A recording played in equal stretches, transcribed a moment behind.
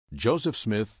Joseph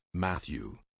Smith,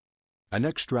 Matthew. An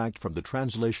extract from the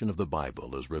translation of the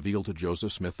Bible as revealed to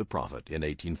Joseph Smith the prophet in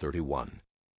 1831.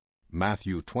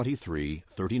 Matthew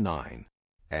 23:39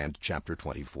 and chapter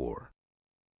 24.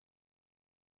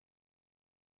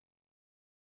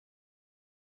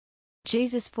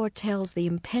 Jesus foretells the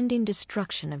impending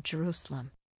destruction of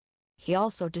Jerusalem. He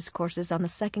also discourses on the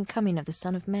second coming of the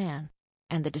Son of Man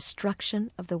and the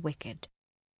destruction of the wicked.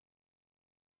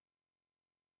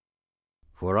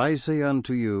 For I say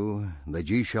unto you, that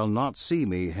ye shall not see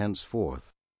me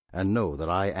henceforth, and know that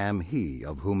I am he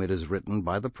of whom it is written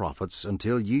by the prophets,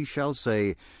 until ye shall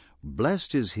say,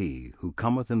 Blessed is he who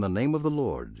cometh in the name of the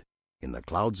Lord, in the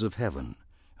clouds of heaven,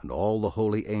 and all the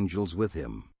holy angels with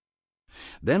him.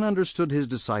 Then understood his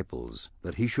disciples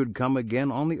that he should come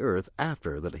again on the earth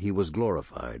after that he was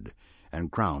glorified,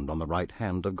 and crowned on the right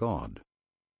hand of God.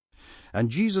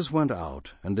 And Jesus went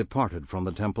out, and departed from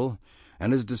the temple,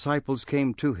 and his disciples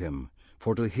came to him,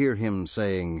 for to hear him,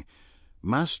 saying,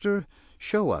 Master,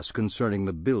 show us concerning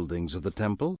the buildings of the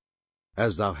temple.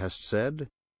 As thou hast said,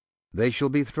 they shall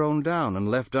be thrown down,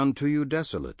 and left unto you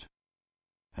desolate.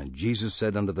 And Jesus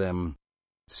said unto them,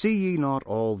 See ye not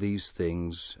all these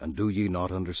things, and do ye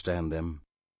not understand them?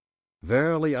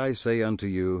 Verily I say unto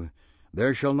you,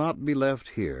 there shall not be left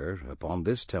here, upon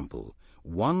this temple,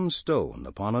 one stone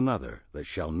upon another that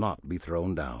shall not be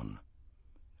thrown down.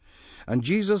 And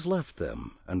Jesus left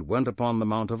them, and went upon the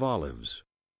Mount of Olives.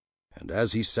 And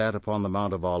as he sat upon the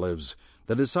Mount of Olives,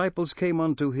 the disciples came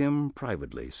unto him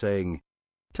privately, saying,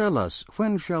 Tell us,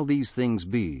 when shall these things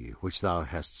be, which thou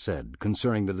hast said,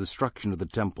 concerning the destruction of the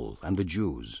temple and the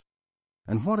Jews?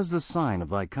 And what is the sign of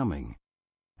thy coming,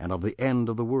 and of the end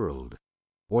of the world,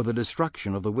 or the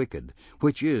destruction of the wicked,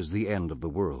 which is the end of the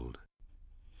world?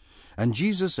 And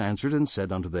Jesus answered and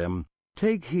said unto them,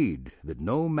 Take heed that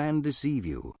no man deceive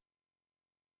you.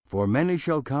 For many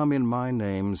shall come in my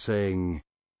name, saying,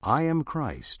 I am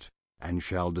Christ, and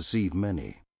shall deceive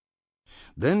many.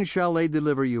 Then shall they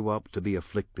deliver you up to be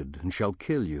afflicted, and shall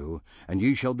kill you, and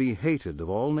ye shall be hated of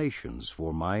all nations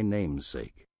for my name's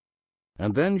sake.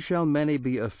 And then shall many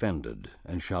be offended,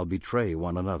 and shall betray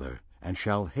one another, and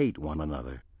shall hate one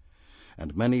another.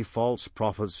 And many false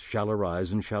prophets shall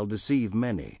arise, and shall deceive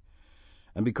many.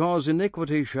 And because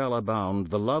iniquity shall abound,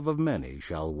 the love of many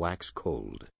shall wax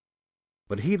cold.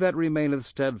 But he that remaineth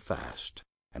steadfast,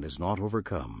 and is not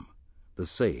overcome, the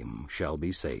same shall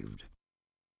be saved.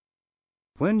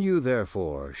 When you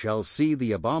therefore shall see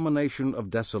the abomination of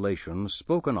desolation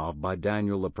spoken of by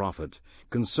Daniel the prophet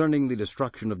concerning the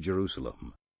destruction of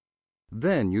Jerusalem,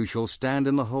 then you shall stand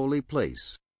in the holy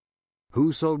place.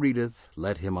 Whoso readeth,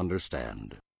 let him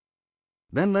understand.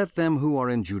 Then let them who are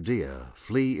in Judea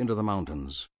flee into the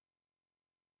mountains.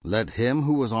 Let him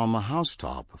who is on the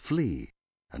housetop flee,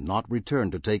 and not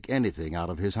return to take anything out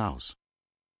of his house.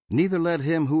 Neither let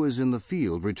him who is in the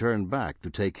field return back to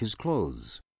take his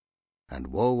clothes. And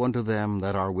woe unto them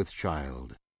that are with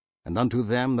child, and unto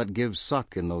them that give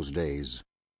suck in those days.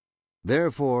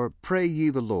 Therefore pray ye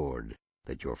the Lord,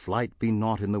 that your flight be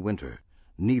not in the winter,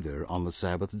 neither on the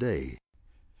Sabbath day.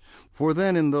 For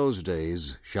then in those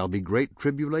days shall be great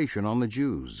tribulation on the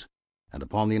Jews, and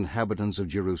upon the inhabitants of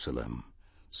Jerusalem,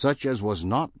 such as was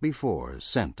not before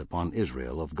sent upon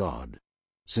Israel of God,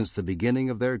 since the beginning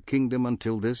of their kingdom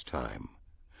until this time,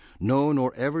 no,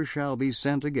 nor ever shall be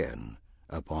sent again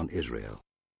upon Israel.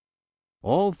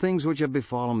 All things which have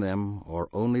befallen them are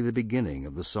only the beginning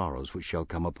of the sorrows which shall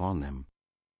come upon them.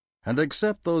 And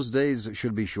except those days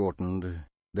should be shortened,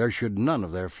 there should none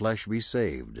of their flesh be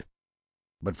saved.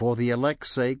 But for the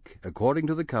elect's sake, according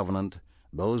to the covenant,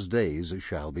 those days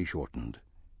shall be shortened.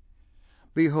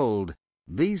 Behold,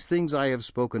 these things I have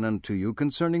spoken unto you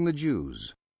concerning the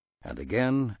Jews. And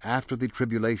again, after the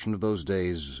tribulation of those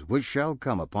days, which shall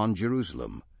come upon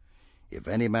Jerusalem, if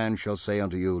any man shall say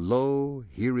unto you, Lo,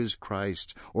 here is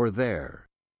Christ, or there,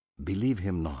 believe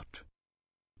him not.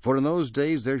 For in those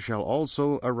days there shall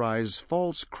also arise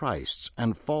false Christs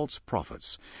and false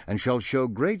prophets, and shall show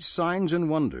great signs and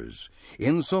wonders,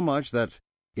 insomuch that,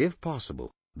 if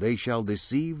possible, they shall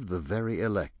deceive the very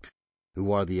elect,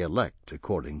 who are the elect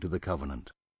according to the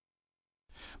covenant.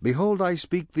 Behold, I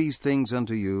speak these things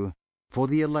unto you for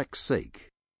the elect's sake.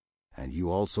 And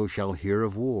you also shall hear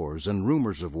of wars and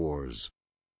rumors of wars.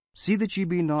 See that ye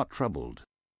be not troubled,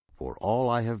 for all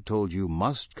I have told you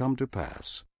must come to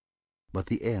pass, but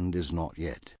the end is not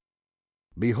yet.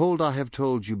 Behold, I have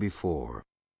told you before.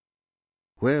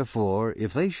 Wherefore,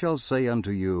 if they shall say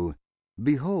unto you,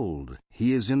 Behold,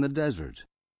 he is in the desert,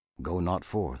 go not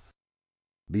forth.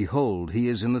 Behold, he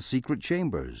is in the secret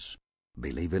chambers,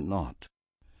 believe it not.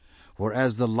 For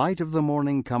as the light of the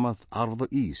morning cometh out of the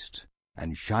east,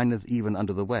 and shineth even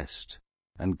unto the west,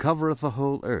 and covereth the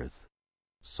whole earth,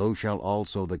 so shall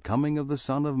also the coming of the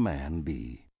Son of Man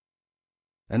be.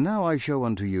 And now I show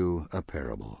unto you a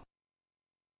parable.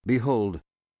 Behold,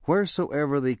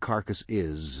 wheresoever the carcass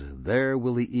is, there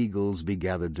will the eagles be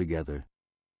gathered together.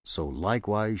 So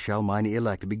likewise shall mine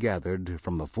elect be gathered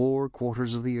from the four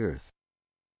quarters of the earth.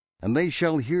 And they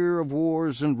shall hear of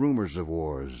wars and rumors of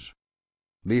wars.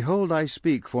 Behold, I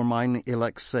speak for mine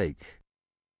elect's sake.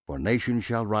 For nation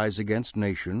shall rise against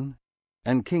nation,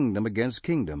 and kingdom against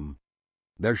kingdom.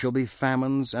 There shall be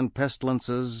famines and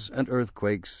pestilences and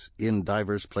earthquakes in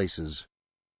divers places.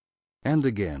 And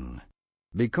again,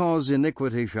 because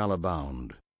iniquity shall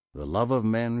abound, the love of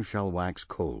men shall wax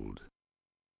cold.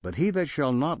 But he that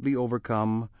shall not be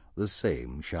overcome, the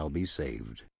same shall be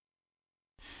saved.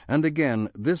 And again,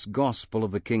 this gospel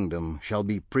of the kingdom shall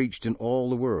be preached in all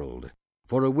the world,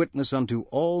 for a witness unto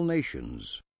all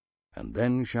nations, and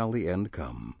then shall the end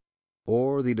come,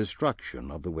 or the destruction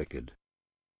of the wicked.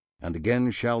 And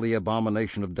again shall the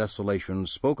abomination of desolation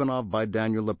spoken of by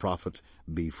Daniel the prophet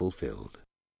be fulfilled.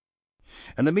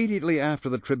 And immediately after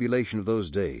the tribulation of those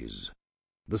days,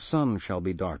 the sun shall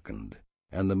be darkened,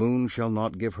 and the moon shall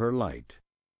not give her light,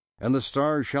 and the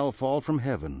stars shall fall from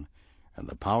heaven, and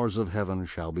the powers of heaven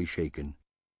shall be shaken.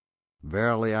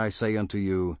 Verily I say unto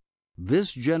you,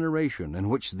 this generation in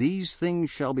which these things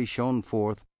shall be shown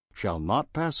forth shall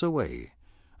not pass away,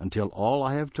 until all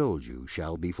I have told you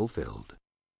shall be fulfilled.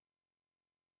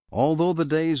 Although the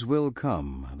days will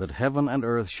come that heaven and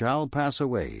earth shall pass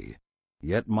away,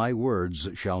 yet my words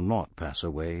shall not pass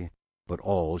away, but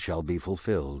all shall be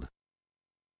fulfilled.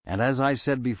 And as I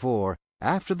said before,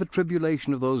 after the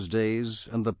tribulation of those days,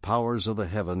 and the powers of the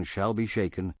heaven shall be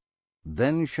shaken,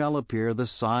 then shall appear the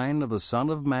sign of the Son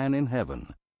of Man in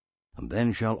heaven. And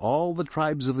then shall all the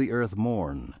tribes of the earth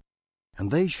mourn, and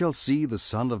they shall see the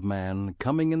Son of Man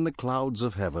coming in the clouds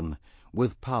of heaven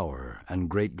with power and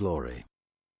great glory.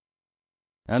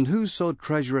 And whoso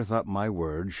treasureth up my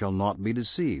word shall not be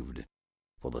deceived.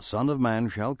 For the Son of Man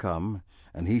shall come,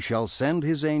 and he shall send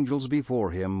his angels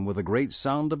before him with a great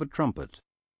sound of a trumpet.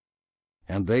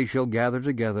 And they shall gather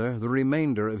together the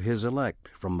remainder of his elect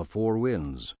from the four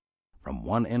winds, from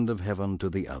one end of heaven to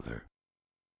the other.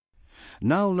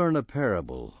 Now learn a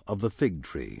parable of the fig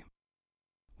tree.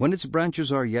 When its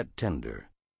branches are yet tender,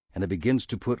 and it begins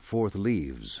to put forth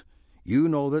leaves, you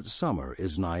know that summer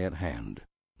is nigh at hand.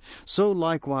 So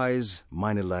likewise,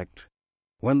 mine elect,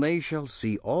 when they shall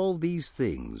see all these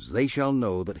things, they shall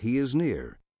know that he is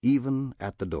near, even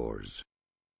at the doors.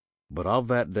 But of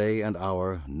that day and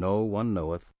hour no one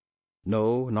knoweth,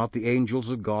 no, not the angels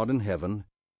of God in heaven,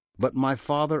 but my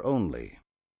Father only.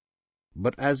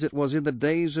 But as it was in the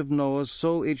days of Noah,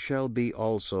 so it shall be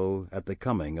also at the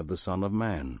coming of the Son of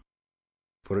Man.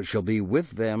 For it shall be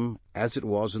with them as it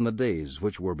was in the days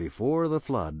which were before the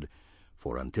flood,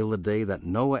 for until the day that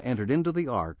Noah entered into the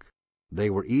ark, they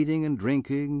were eating and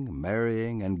drinking,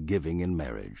 marrying and giving in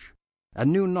marriage,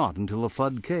 and knew not until the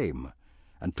flood came,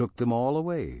 and took them all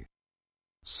away.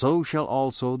 So shall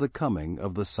also the coming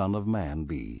of the Son of Man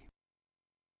be.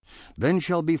 Then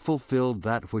shall be fulfilled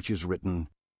that which is written,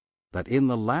 that in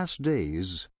the last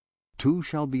days 2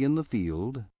 shall be in the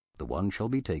field, the one shall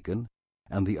be taken,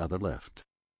 and the other left.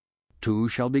 2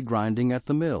 shall be grinding at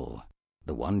the mill,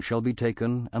 the one shall be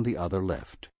taken, and the other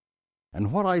left.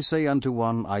 And what I say unto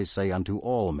one, I say unto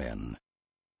all men,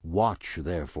 watch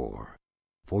therefore,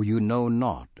 for you know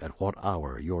not at what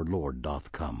hour your Lord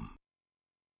doth come.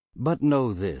 But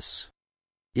know this,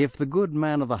 if the good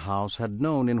man of the house had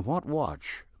known in what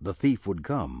watch the thief would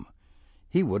come,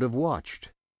 he would have watched,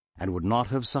 and would not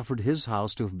have suffered his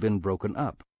house to have been broken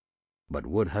up, but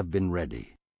would have been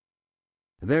ready.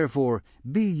 Therefore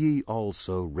be ye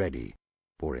also ready,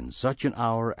 for in such an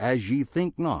hour as ye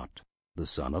think not, the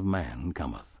Son of Man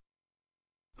cometh.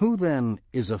 Who then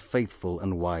is a faithful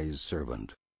and wise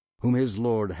servant, whom his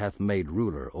Lord hath made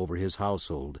ruler over his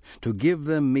household, to give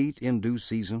them meat in due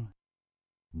season?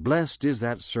 Blessed is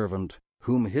that servant,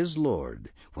 whom his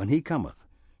Lord, when he cometh,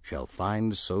 shall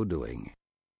find so doing.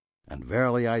 And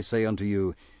verily I say unto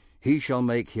you, he shall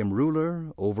make him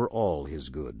ruler over all his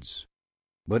goods.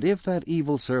 But if that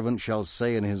evil servant shall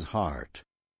say in his heart,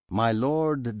 My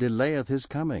Lord delayeth his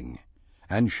coming,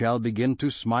 and shall begin to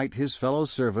smite his fellow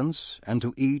servants, and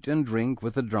to eat and drink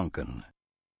with the drunken,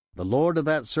 the Lord of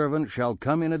that servant shall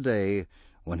come in a day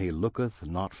when he looketh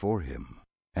not for him,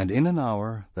 and in an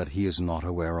hour that he is not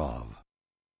aware of,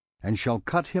 and shall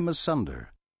cut him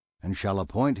asunder, and shall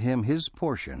appoint him his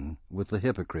portion with the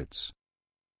hypocrites.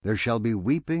 There shall be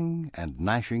weeping and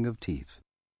gnashing of teeth.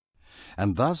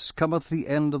 And thus cometh the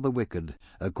end of the wicked,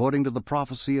 according to the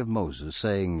prophecy of Moses,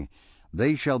 saying,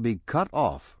 They shall be cut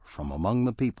off from among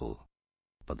the people.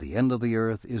 But the end of the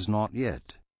earth is not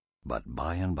yet, but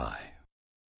by and by.